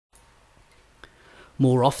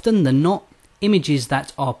More often than not, images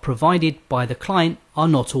that are provided by the client are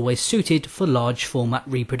not always suited for large format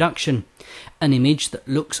reproduction. An image that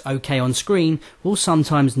looks okay on screen will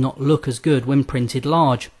sometimes not look as good when printed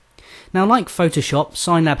large. Now, like Photoshop,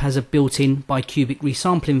 SignLab has a built-in bicubic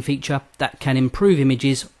resampling feature that can improve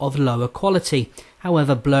images of lower quality.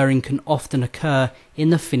 However, blurring can often occur in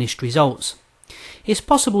the finished results. It's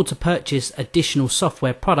possible to purchase additional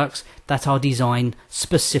software products that are designed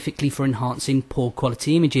specifically for enhancing poor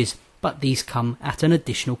quality images, but these come at an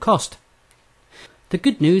additional cost. The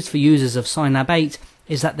good news for users of SignLab 8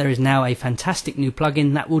 is that there is now a fantastic new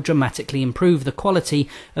plugin that will dramatically improve the quality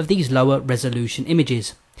of these lower resolution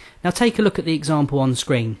images. Now take a look at the example on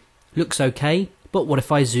screen. Looks okay, but what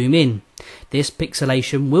if I zoom in? This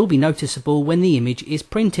pixelation will be noticeable when the image is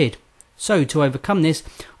printed. So to overcome this,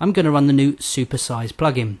 I'm going to run the new Supersize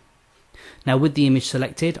plugin. Now with the image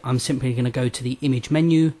selected, I'm simply going to go to the image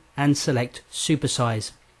menu and select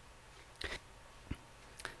Supersize.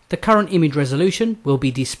 The current image resolution will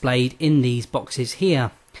be displayed in these boxes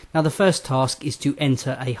here. Now the first task is to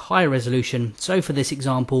enter a higher resolution, so for this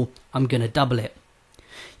example I'm going to double it.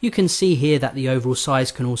 You can see here that the overall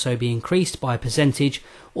size can also be increased by a percentage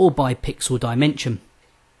or by pixel dimension.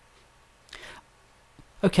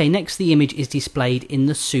 Okay, next the image is displayed in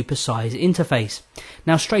the Supersize interface.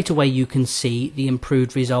 Now straight away you can see the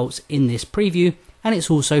improved results in this preview, and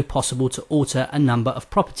it's also possible to alter a number of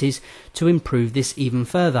properties to improve this even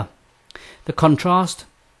further. The contrast,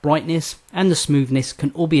 brightness and the smoothness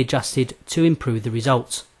can all be adjusted to improve the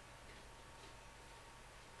results.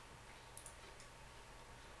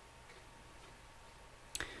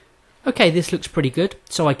 Okay, this looks pretty good,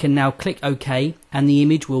 so I can now click OK and the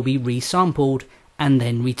image will be resampled and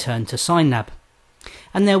then return to SignLab.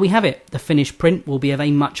 And there we have it. The finished print will be of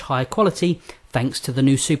a much higher quality thanks to the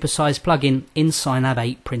new Supersize plugin in SignLab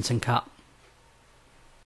 8 Print and Cut.